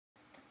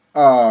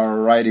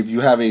Alright, if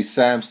you have a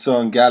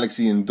Samsung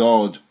Galaxy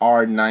Indulge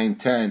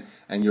R910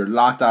 and you're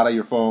locked out of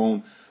your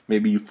phone,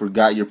 maybe you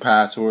forgot your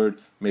password,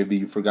 maybe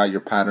you forgot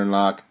your pattern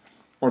lock,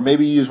 or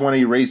maybe you just want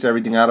to erase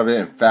everything out of it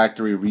and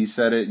factory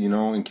reset it,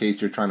 in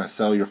case you're trying to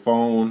sell your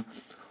phone,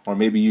 or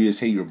maybe you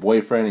just hate your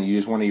boyfriend and you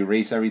just want to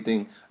erase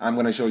everything. I'm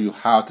going to show you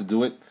how to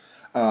do it.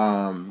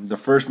 The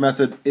first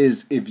method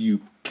is if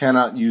you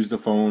cannot use the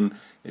phone,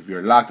 if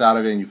you're locked out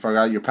of it and you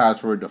forgot your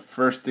password, the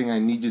first thing I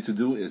need you to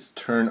do is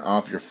turn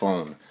off your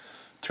phone.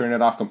 Turn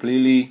it off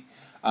completely.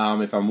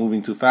 If I'm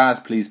moving too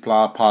fast, please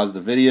pause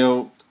the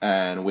video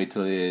and wait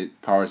till it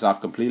powers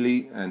off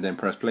completely and then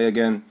press play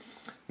again.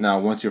 Now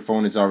once your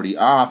phone is already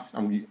off,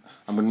 I'm going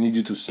to need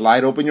you to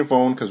slide open your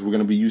phone because we're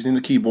going to be using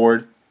the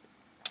keyboard,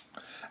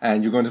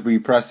 and you're going to be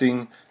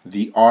pressing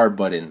the R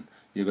button.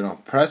 You're going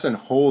to press and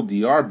hold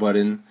the R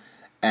button,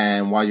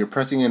 and while you're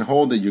pressing and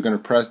hold it, you're going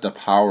to press the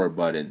power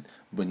button.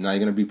 But now you're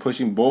going to be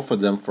pushing both of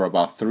them for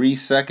about 3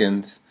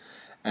 seconds,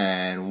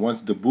 and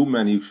once the boot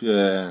menu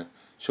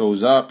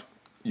shows up,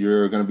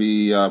 you're going to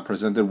be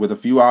presented with a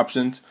few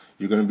options.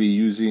 You're going to be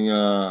using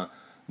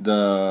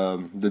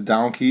the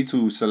down key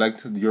to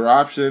select your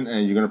option,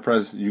 and you're going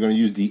to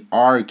use the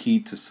R key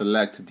to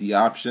select the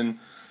option.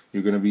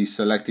 You're going to be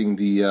selecting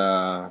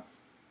the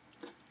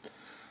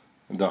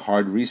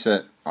hard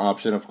reset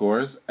option, of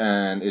course,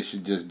 and it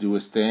should just do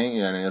its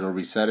thing and it'll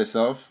reset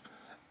itself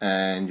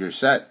and you're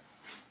set.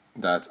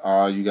 That's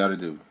all you got to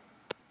do.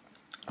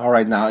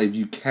 Alright, now if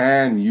you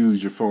can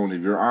use your phone,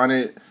 if you're on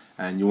it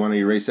and you want to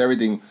erase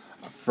everything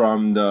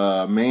from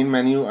the main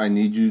menu, I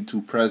need you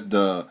to press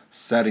the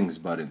settings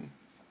button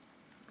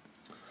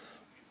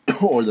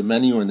or the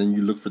menu, and then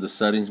you look for the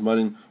settings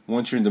button.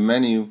 Once you're in the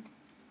menu,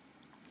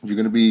 you're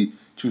going to be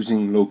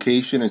choosing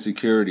location and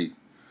security.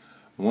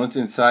 Once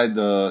inside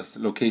the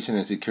location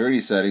and security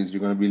settings, you're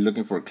going to be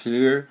looking for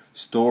clear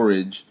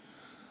storage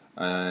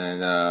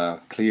and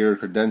clear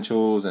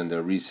credentials and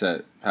the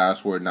reset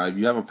password. Now if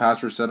you have a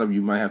password set up,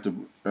 you might have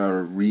to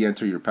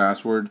re-enter your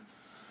password,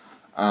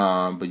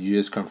 but you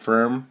just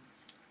confirm,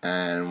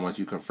 and once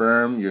you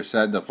confirm you're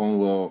set, the phone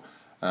will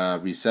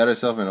reset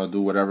itself and it'll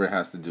do whatever it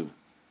has to do.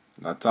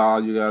 That's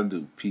all you gotta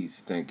do. Peace.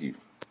 Thank you.